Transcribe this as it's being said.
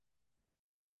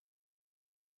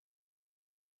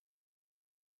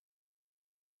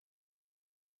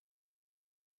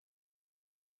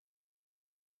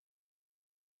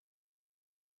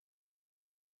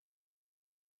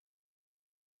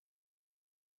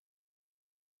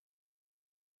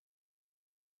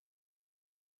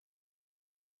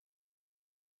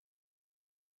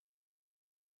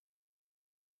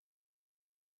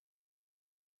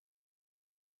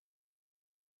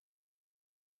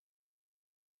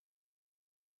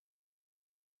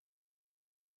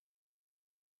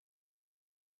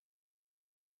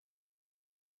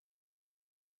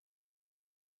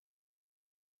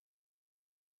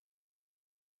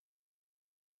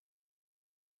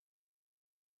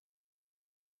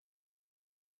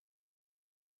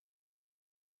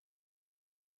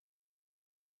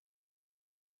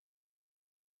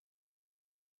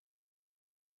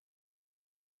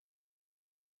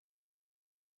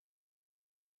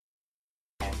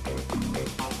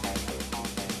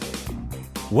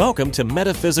Welcome to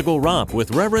Metaphysical Romp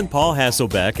with Reverend Paul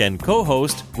Hasselbeck and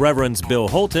co-host Reverends Bill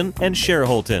Holton and Cher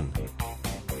Holton.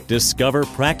 Discover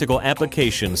practical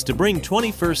applications to bring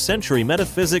 21st century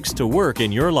metaphysics to work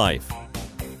in your life.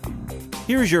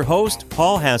 Here's your host,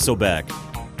 Paul Hasselbeck.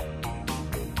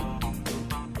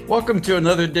 Welcome to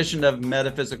another edition of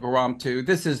Metaphysical Romp 2.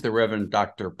 This is the Reverend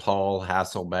Dr. Paul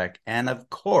Hasselbeck, and of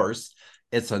course,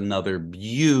 it's another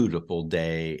beautiful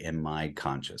day in my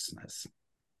consciousness.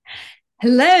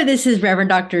 Hello, this is Reverend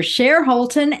Dr. Cher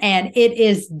Holton, and it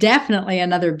is definitely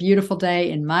another beautiful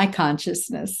day in my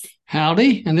consciousness.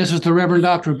 Howdy, and this is the Reverend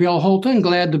Dr. Bill Holton.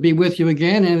 Glad to be with you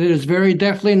again, and it is very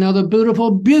definitely another beautiful,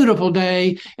 beautiful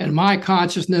day in my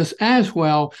consciousness as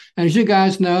well. And as you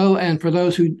guys know, and for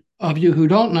those of you who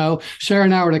don't know, Cher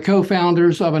and I are the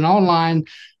co-founders of an online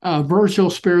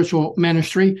virtual spiritual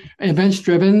ministry,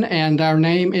 events-driven, and our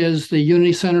name is the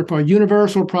Unity Center for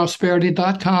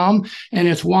UniversalProsperity.com, and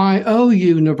it's YO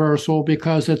Universal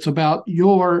because it's about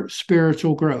your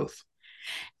spiritual growth.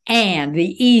 And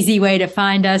the easy way to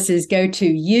find us is go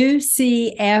to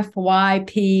ucfyp.com,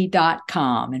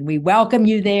 and we welcome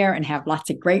you there and have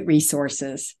lots of great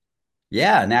resources.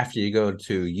 Yeah, and after you go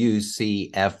to ucfyp.com,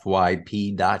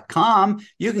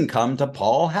 you can come to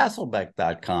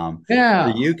paulhasselbeck.com. Yeah.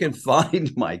 Where you can find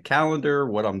my calendar,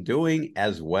 what I'm doing,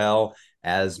 as well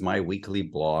as my weekly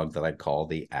blog that I call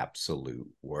The Absolute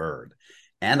Word.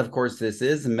 And of course, this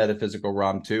is Metaphysical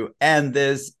Romp 2, and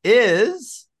this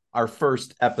is our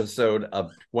first episode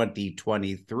of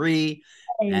 2023.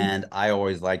 Hey. And I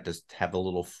always like to have a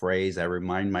little phrase I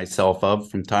remind myself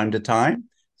of from time to time.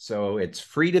 So it's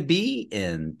free to be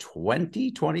in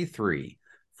 2023.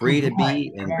 Free to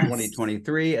be in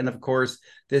 2023. And of course,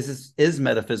 this is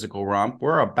Metaphysical Romp.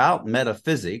 We're about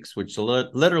metaphysics, which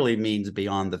literally means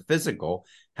beyond the physical.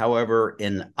 However,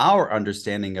 in our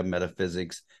understanding of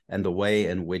metaphysics and the way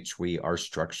in which we are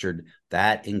structured,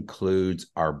 that includes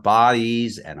our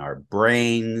bodies and our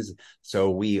brains.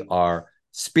 So we are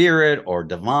spirit or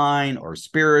divine or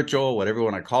spiritual, whatever you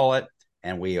want to call it.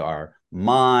 And we are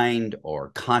mind or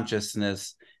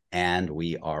consciousness, and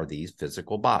we are these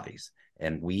physical bodies,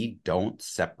 and we don't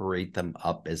separate them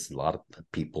up as a lot of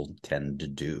people tend to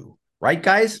do. Right,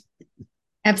 guys?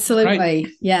 Absolutely. Right.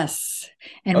 Yes.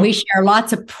 And we share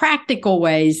lots of practical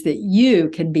ways that you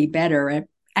can be better at,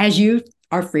 as you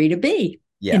are free to be.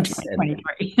 Yes. In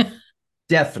 2023.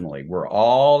 Definitely. We're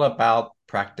all about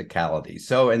practicality.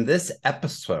 So in this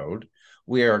episode,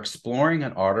 we are exploring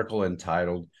an article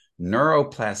entitled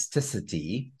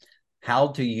Neuroplasticity, How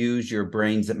to Use Your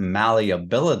Brain's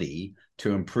Malleability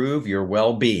to Improve Your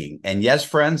Well-Being. And yes,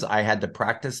 friends, I had to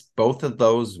practice both of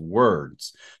those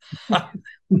words.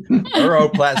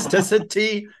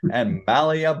 Neuroplasticity and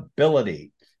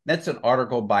malleability. That's an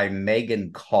article by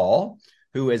Megan Call,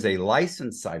 who is a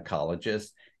licensed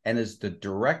psychologist and is the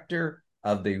director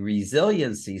of the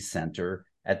Resiliency Center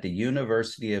at the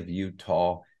University of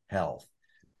Utah Health.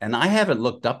 And I haven't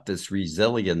looked up this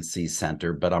Resiliency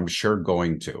Center, but I'm sure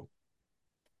going to.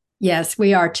 Yes,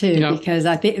 we are too, because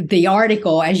I think the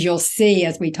article, as you'll see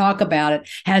as we talk about it,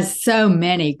 has so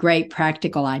many great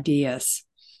practical ideas.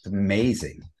 It's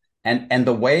amazing. And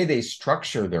the way they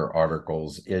structure their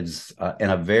articles is in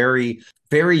a very,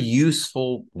 very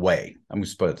useful way. I'm going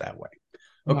to put it that way.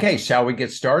 Okay, shall we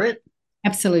get started?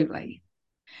 Absolutely.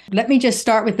 Let me just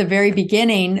start with the very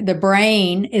beginning. The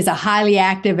brain is a highly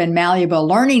active and malleable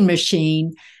learning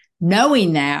machine.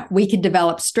 Knowing that, we can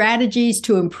develop strategies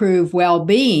to improve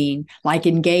well-being, like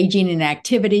engaging in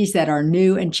activities that are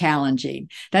new and challenging.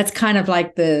 That's kind of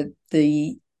like the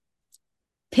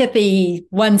pithy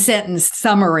one-sentence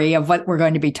summary of what we're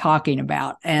going to be talking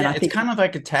about. And I think it's kind of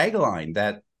like a tagline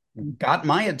that got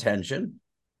my attention.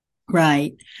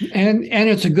 Right. And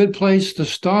it's a good place to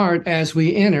start as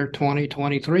we enter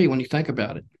 2023 when you think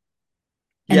about it.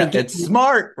 And it's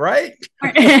smart, right?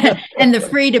 And the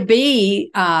free to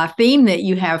be theme that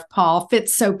you have, Paul,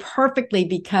 fits so perfectly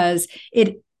because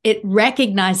it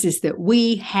recognizes that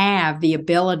we have the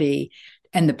ability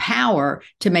and the power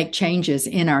to make changes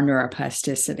in our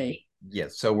neuroplasticity.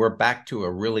 Yes. So we're back to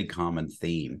a really common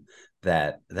theme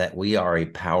that we are a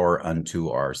power unto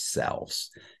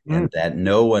ourselves. And that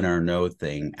no one or no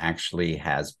thing actually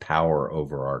has power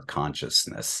over our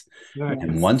consciousness. Right.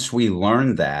 And once we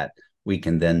learn that, we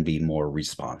can then be more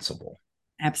responsible.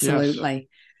 Absolutely.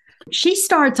 Yes. She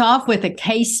starts off with a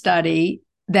case study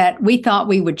that we thought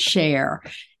we would share.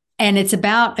 And it's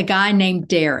about a guy named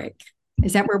Derek.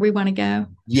 Is that where we want to go?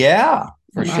 Yeah,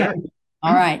 for sure.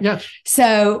 All right. Yes.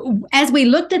 So as we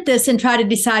looked at this and tried to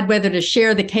decide whether to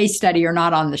share the case study or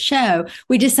not on the show,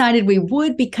 we decided we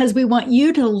would because we want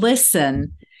you to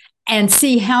listen and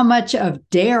see how much of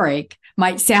Derek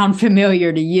might sound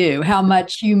familiar to you, how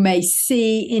much you may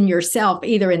see in yourself,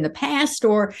 either in the past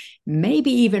or maybe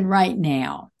even right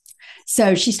now.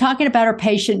 So she's talking about her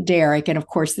patient, Derek. And of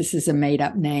course, this is a made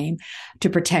up name to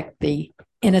protect the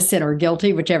innocent or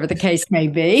guilty, whichever the case may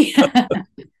be.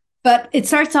 But it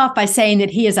starts off by saying that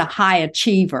he is a high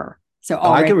achiever. So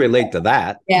I can relate to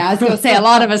that. Yeah, I was going to say a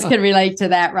lot of us can relate to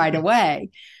that right away.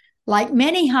 Like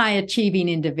many high achieving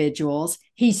individuals,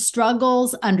 he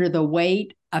struggles under the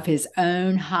weight of his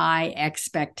own high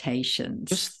expectations.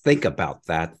 Just think about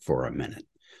that for a minute.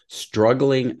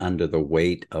 Struggling under the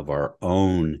weight of our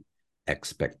own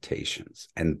expectations.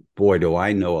 And boy, do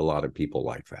I know a lot of people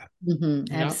like that.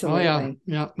 Mm-hmm, absolutely. Oh,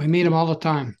 yeah. We meet them all the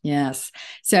time. Yes.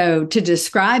 So to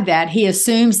describe that, he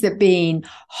assumes that being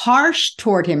harsh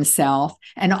toward himself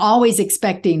and always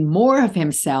expecting more of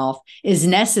himself is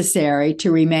necessary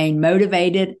to remain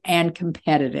motivated and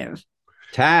competitive.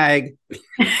 Tag.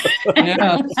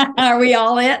 Are we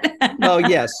all it? Well,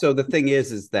 yes. So the thing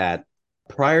is that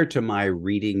prior to my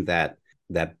reading that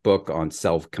book on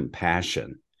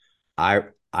self-compassion,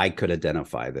 I could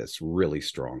identify this really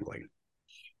strongly.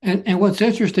 And what's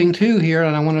interesting too here,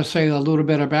 and I want to say a little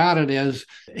bit about it, is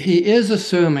he is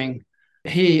assuming,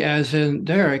 he as in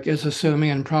Derek is assuming,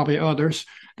 and probably others,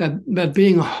 that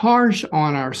being harsh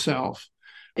on ourselves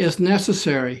is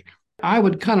necessary. I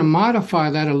would kind of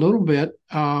modify that a little bit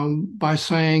by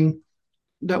saying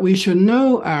that we should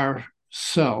know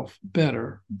ourself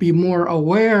better, be more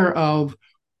aware of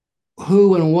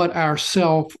who and what our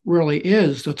self really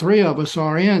is. The three of us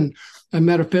are in a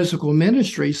metaphysical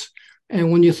ministries.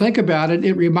 And when you think about it,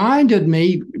 it reminded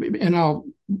me, and I'll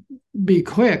be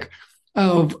quick,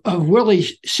 of Willie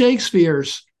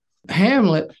Shakespeare's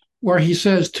Hamlet, where he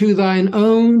says, "To thine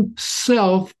own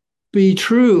self be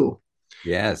true."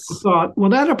 Yes. I thought,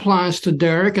 well, that applies to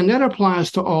Derek and that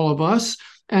applies to all of us.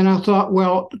 And I thought,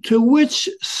 well, to which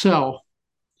self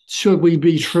should we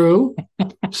be true?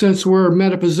 Since we're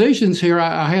metaphysicians here,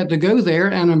 I had to go there.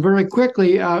 And I'm very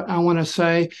quickly, I want to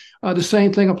say the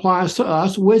same thing applies to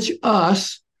us, which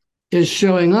us is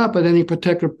showing up at any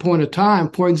particular point of time.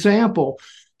 For example,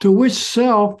 to which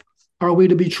self are we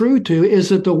to be true to?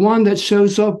 Is it the one that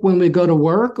shows up when we go to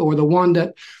work, or the one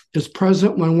that is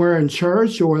present when we're in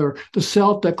church, or the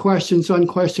self that questions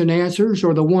unquestioned answers,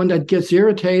 or the one that gets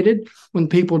irritated when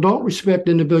people don't respect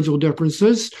individual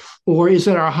differences? Or is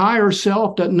it our higher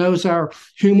self that knows our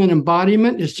human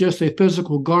embodiment is just a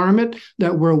physical garment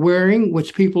that we're wearing,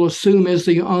 which people assume is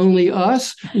the only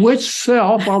us? Which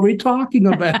self are we talking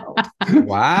about?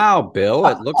 Wow, Bill,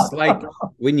 it looks like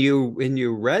when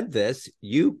you read this,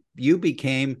 you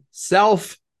became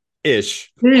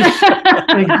self-ish.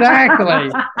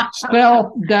 Exactly.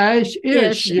 Self-ish.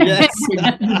 Yes.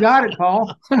 You got it,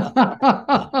 Paul.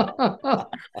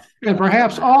 And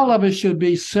perhaps all of us should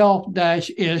be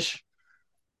self-ish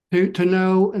to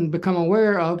know and become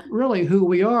aware of really who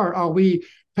we are. Are we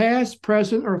past,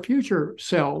 present, or future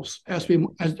selves as we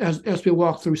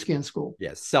walk through skin school?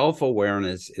 Yes,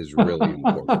 self-awareness is really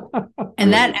important.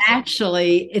 And that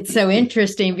actually, it's so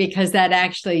interesting because that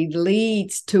actually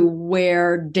leads to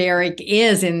where Derek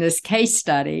is in this case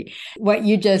study. What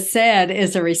you just said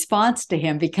is a response to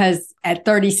him, because at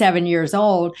 37 years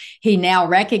old, he now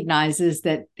recognizes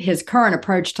that his current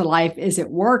approach to life isn't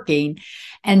working.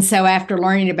 And so after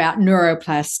learning about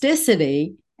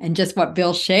neuroplasticity and just what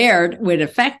Bill shared would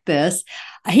affect this,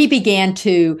 he began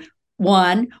to,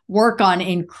 one, work on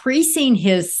increasing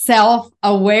his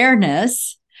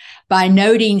self-awareness by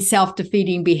noting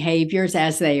self-defeating behaviors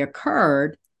as they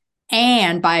occurred,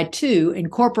 and by two,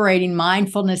 incorporating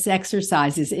mindfulness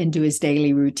exercises into his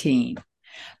daily routine.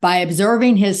 By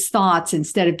observing his thoughts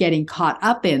instead of getting caught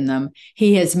up in them,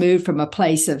 he has moved from a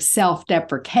place of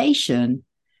self-deprecation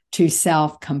to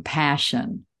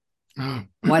self-compassion.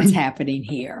 What's happening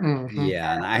here? Mm-hmm.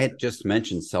 Yeah, and I had just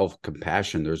mentioned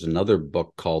self-compassion. There's another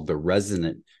book called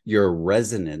Your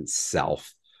Resonant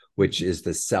Self, which is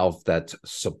the self that's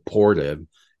supportive.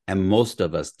 And most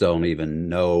of us don't even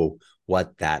know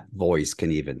what that voice can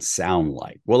even sound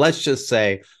like. Well, let's just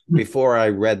say before I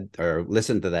read or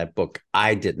listened to that book,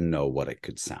 I didn't know what it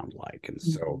could sound like. And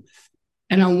so.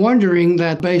 And I'm wondering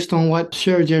that based on what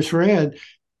Sherry just read,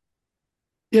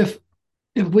 if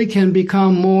we can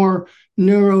become more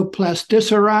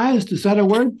neuroplasticized, is that a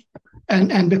word?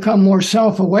 And become more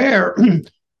self-aware,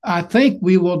 I think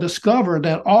we will discover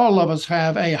that all of us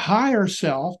have a higher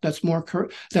self that's more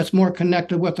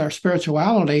connected with our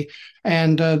spirituality,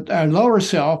 and our lower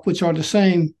self, which are the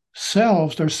same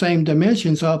selves, they're same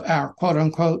dimensions of our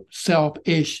quote-unquote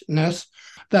selfishness,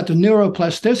 that the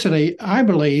neuroplasticity, I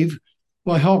believe,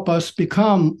 will help us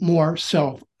become more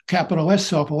capital S,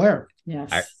 self-aware.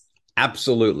 Yes.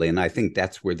 Absolutely. And I think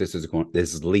that's where this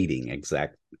is leading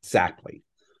exactly.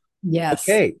 Yes.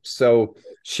 Okay. So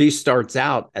she starts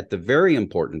out at the very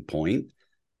important point,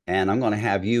 and I'm going to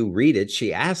have you read it.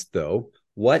 She asked, though,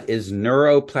 what is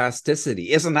neuroplasticity?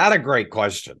 Isn't that a great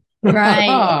question?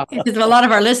 Right. Because a lot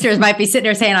of our listeners might be sitting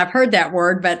there saying, I've heard that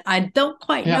word, but I don't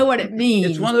quite know what it means.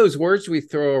 It's one of those words we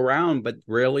throw around, but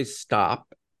rarely stop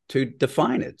to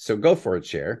define it. So go for it,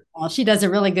 Cher. Well, she does a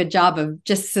really good job of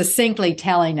just succinctly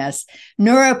telling us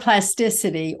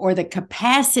neuroplasticity, or the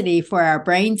capacity for our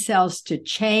brain cells to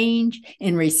change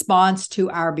in response to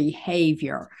our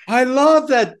behavior. I love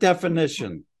that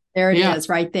definition. There it is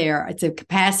right there. It's a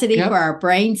capacity for our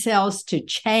brain cells to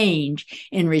change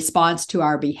in response to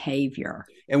our behavior.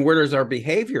 And where does our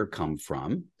behavior come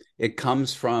from? It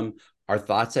comes from our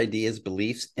thoughts, ideas,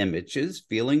 beliefs, images,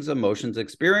 feelings, emotions,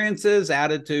 experiences,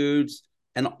 attitudes,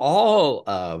 and all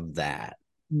of that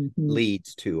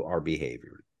leads to our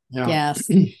behavior. Yeah. Yes.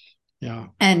 Yeah.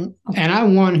 And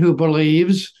I'm one who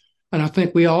believes, and I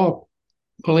think we all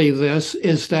believe this,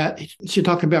 is that she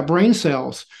talked about brain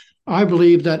cells. I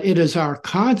believe that it is our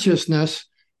consciousness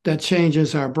that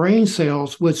changes our brain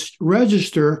cells, which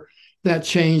register that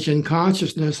change in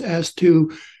consciousness as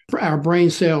to our brain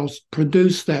cells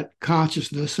produce that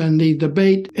consciousness. And the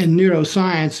debate in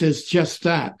neuroscience is just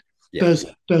that. Yes.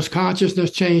 Does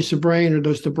consciousness change the brain, or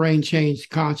does the brain change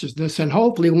consciousness? And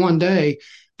hopefully one day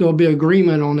there'll be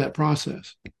agreement on that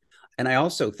process. And I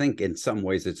also think in some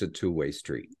ways it's a two-way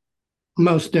street.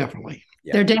 Most definitely.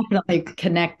 Yep. They're definitely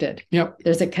connected. Yep.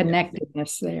 There's a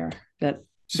connectedness there.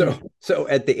 So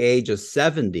at the age of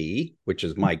 70, which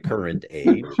is my current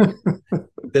age,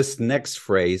 this next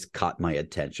phrase caught my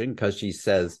attention because she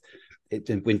says,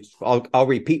 I'll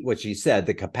repeat what she said,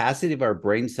 the capacity of our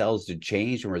brain cells to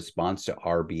change in response to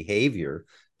our behavior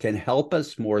can help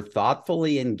us more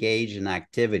thoughtfully engage in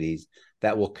activities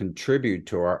that will contribute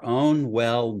to our own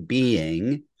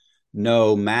well-being,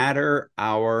 no matter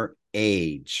our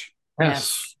age.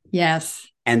 Yes.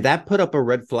 And that put up a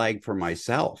red flag for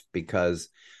myself, because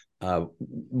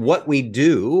what we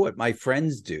do, what my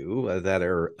friends do that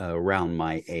are around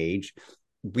my age,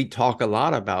 we talk a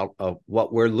lot about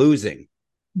what we're losing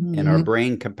in our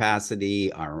brain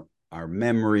capacity, our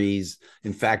memories.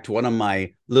 In fact, one of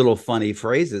my little funny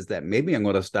phrases that maybe I'm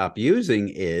going to stop using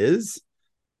is,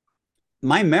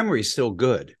 my memory's still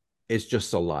good. It's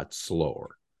just a lot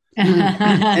slower.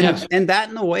 And that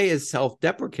in a way is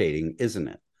self-deprecating, isn't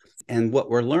it? And what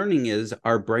we're learning is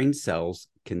our brain cells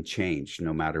can change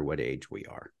no matter what age we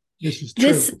are. This is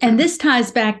true. This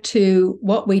ties back to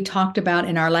what we talked about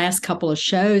in our last couple of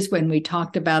shows when we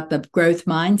talked about the growth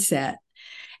mindset.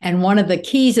 And one of the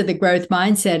keys of the growth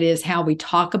mindset is how we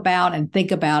talk about and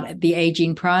think about the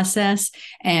aging process,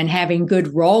 and having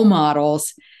good role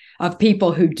models of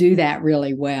people who do that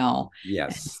really well.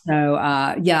 Yes. So,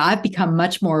 I've become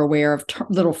much more aware of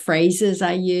little phrases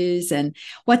I use. And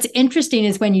what's interesting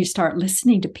is when you start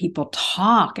listening to people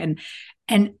talk, and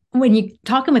when you're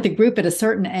talking with a group at a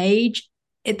certain age,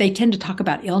 they tend to talk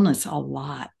about illness a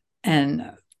lot.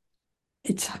 And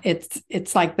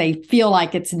it's like they feel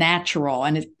like it's natural,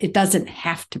 and it doesn't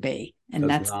have to be. And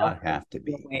does not have to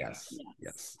be.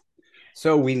 Yes.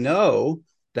 So we know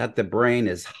that the brain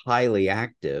is highly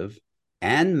active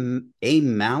and a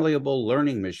malleable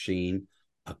learning machine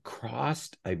across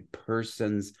a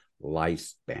person's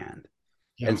lifespan.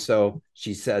 Yeah. And so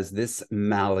she says this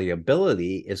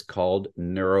malleability is called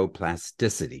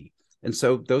neuroplasticity. And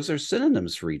so those are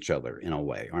synonyms for each other in a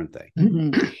way, aren't they?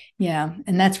 Mm-hmm. Yeah.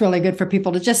 And that's really good for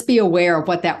people to just be aware of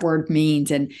what that word means,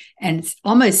 and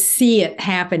almost see it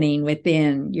happening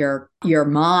within your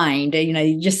mind.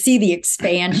 You just see the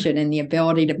expansion and the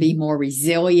ability to be more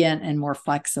resilient and more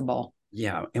flexible.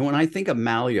 Yeah. And when I think of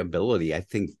malleability, I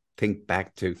think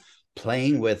back to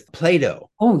playing with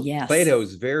Play-Doh. Oh, yes. Play-Doh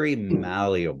is very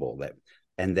malleable,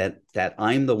 that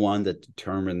I'm the one that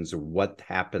determines what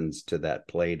happens to that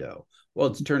Play-Doh. Well,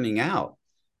 it's turning out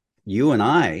you and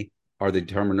I are the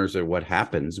determiners of what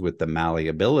happens with the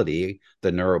malleability,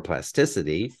 the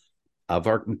neuroplasticity of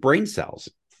our brain cells.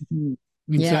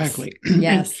 Exactly.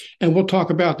 Yes. And we'll talk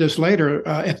about this later.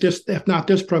 If not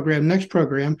this program, next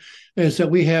program, is that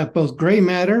we have both gray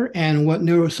matter and what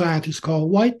neuroscientists call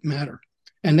white matter.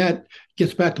 And that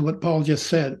gets back to what Paul just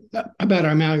said about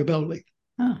our malleability.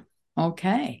 Oh,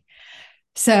 okay.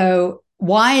 So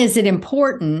why is it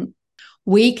important?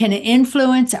 We can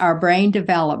influence our brain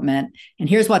development, and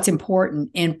here's what's important,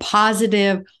 in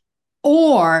positive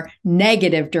or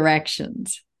negative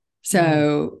directions.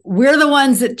 So we're the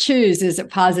ones that choose, is it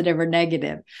positive or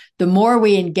negative? The more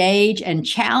we engage and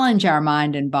challenge our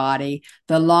mind and body,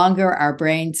 the longer our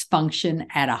brains function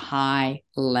at a high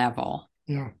level.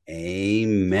 Yeah.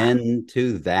 Amen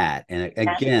to that. And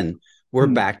again, we're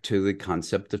back to the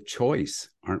concept of choice,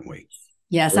 aren't we?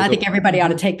 Yes, I think everybody ought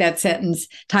to take that sentence,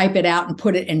 type it out, and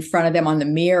put it in front of them on the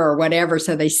mirror or whatever,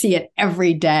 so they see it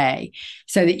every day.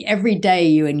 So that every day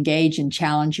you engage and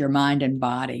challenge your mind and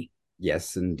body.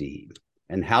 Yes, indeed.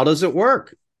 And how does it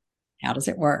work? How does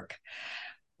it work?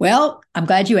 Well, I'm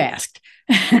glad you asked.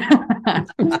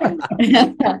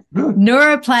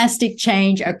 Neuroplastic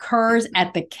change occurs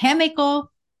at the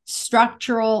chemical,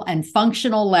 structural, and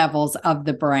functional levels of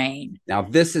the brain. Now,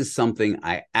 this is something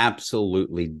I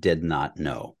absolutely did not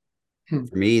know. For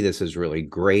me, this is really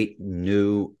great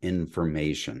new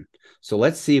information. So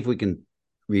let's see if we can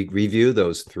review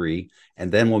those three,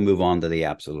 and then we'll move on to the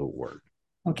absolute word.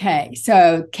 Okay,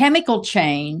 so chemical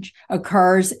change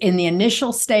occurs in the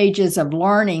initial stages of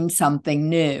learning something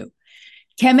new.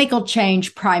 Chemical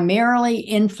change primarily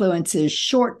influences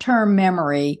short-term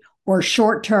memory or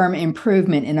short-term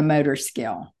improvement in a motor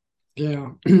skill. Yeah,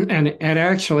 and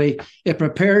actually, it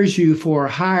prepares you for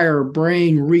higher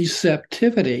brain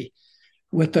receptivity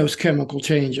with those chemical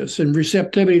changes. And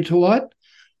receptivity to what?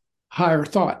 Higher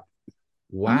thought.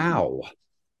 Wow.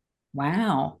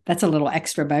 Wow, that's a little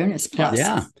extra bonus plus.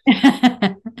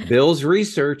 Yeah. Bill's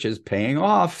research is paying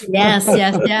off. Yes.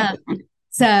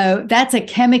 So that's a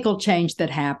chemical change that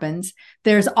happens.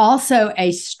 There's also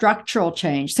a structural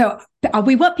change. So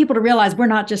we want people to realize we're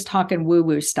not just talking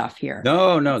woo-woo stuff here.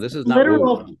 No, this is not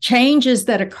literal woo-woo. Changes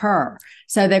that occur.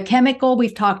 So the chemical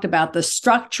we've talked about, the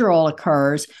structural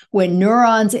occurs when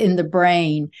neurons in the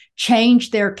brain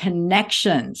change their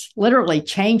connections, literally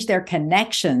change their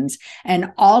connections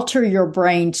and alter your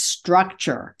brain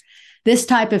structure. This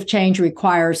type of change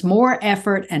requires more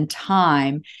effort and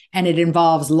time, and it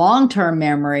involves long-term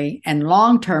memory and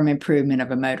long-term improvement of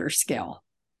a motor skill.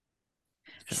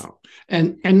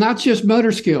 And not just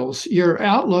motor skills. Your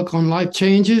outlook on life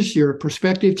changes, your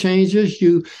perspective changes,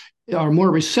 you are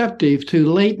more receptive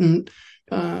to latent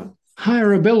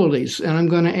higher abilities. And I'm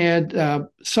going to add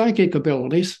psychic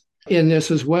abilities in this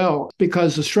as well,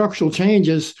 because the structural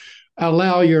changes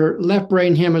allow your left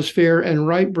brain hemisphere and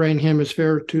right brain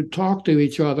hemisphere to talk to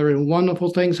each other, and wonderful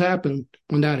things happen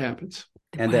when that happens.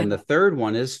 And then the third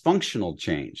one is functional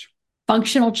change.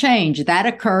 Functional change, that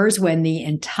occurs when the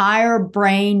entire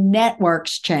brain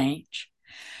networks change.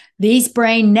 These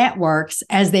brain networks,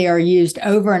 as they are used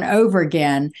over and over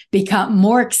again, become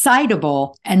more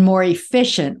excitable and more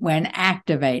efficient when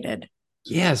activated.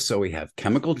 Yes, so we have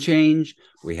chemical change,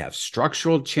 we have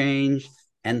structural change,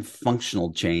 and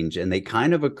functional change, and they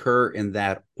kind of occur in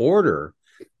that order.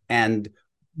 And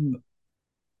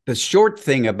the short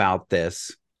thing about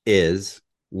this is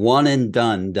one and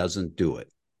done doesn't do it.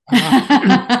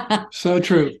 So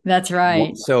true. That's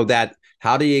right. So that,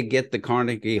 how do you get the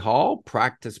Carnegie Hall?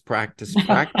 Practice.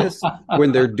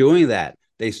 When they're doing that,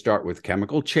 they start with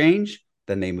chemical change,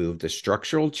 then they move to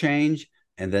structural change,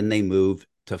 and then they move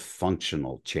to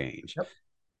functional change. Yep.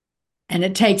 And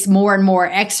it takes more and more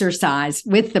exercise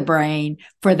with the brain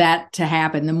for that to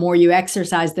happen. The more you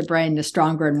exercise the brain, the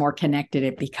stronger and more connected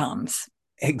it becomes.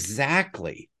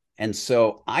 Exactly. And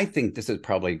so I think this is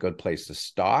probably a good place to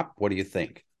stop. What do you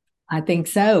think? I think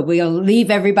so. We'll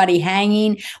leave everybody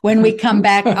hanging. When we come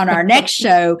back on our next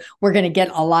show, we're going to get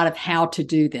a lot of how to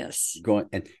do this.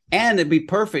 And it'd be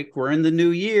perfect. We're in the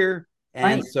new year.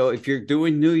 And so if you're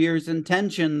doing New Year's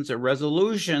intentions or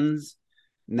resolutions,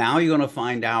 now you're going to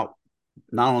find out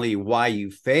not only why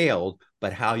you failed,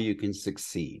 but how you can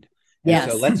succeed.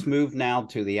 Yes. So let's move now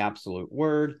to the absolute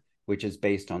word, which is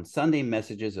based on Sunday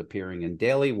messages appearing in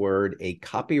Daily Word, a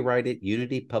copyrighted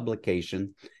Unity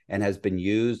publication, and has been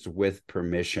used with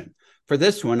permission. For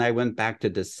this one, I went back to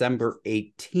December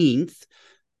 18th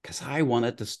because I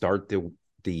wanted to start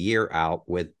the year out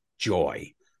with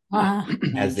joy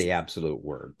as the absolute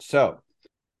word. So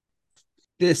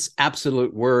this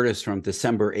absolute word is from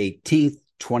December 18th,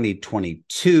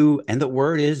 2022, and the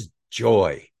word is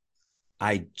joy.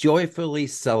 I joyfully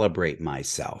celebrate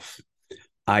myself.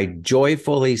 I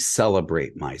joyfully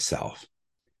celebrate myself.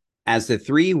 As the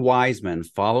three wise men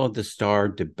followed the star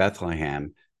to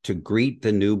Bethlehem to greet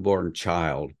the newborn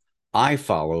child, I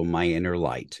follow my inner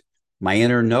light, my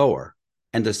inner knower,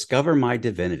 and discover my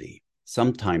divinity,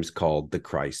 sometimes called the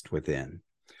Christ within.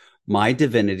 My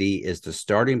divinity is the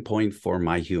starting point for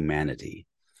my humanity.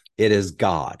 It is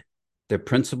God, the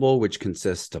principle which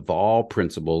consists of all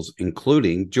principles,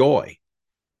 including joy,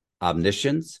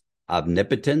 omniscience,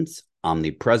 omnipotence,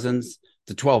 omnipresence,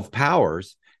 the 12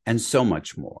 powers, and so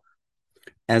much more.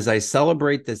 As I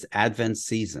celebrate this Advent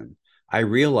season, I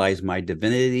realize my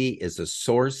divinity is a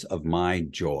source of my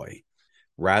joy,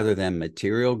 rather than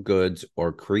material goods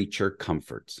or creature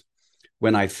comforts.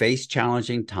 When I face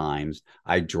challenging times,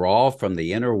 I draw from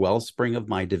the inner wellspring of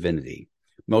my divinity,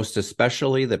 most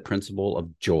especially the principle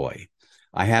of joy.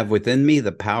 I have within me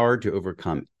the power to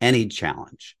overcome any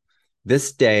challenge.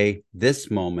 This day, this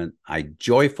moment, I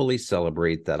joyfully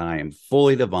celebrate that I am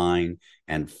fully divine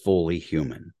and fully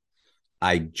human.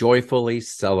 I joyfully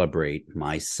celebrate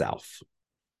myself.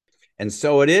 And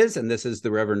so it is, and this is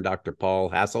the Reverend Dr. Paul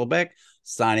Hasselbeck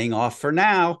signing off for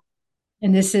now.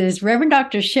 And this is Reverend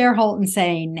Dr. Cher Holton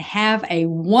saying, have a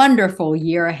wonderful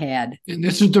year ahead. And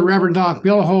this is the Reverend Dr.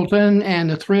 Bill Holton, and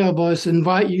the three of us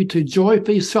invite you to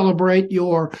joyfully celebrate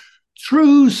your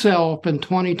true self in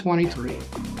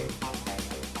 2023.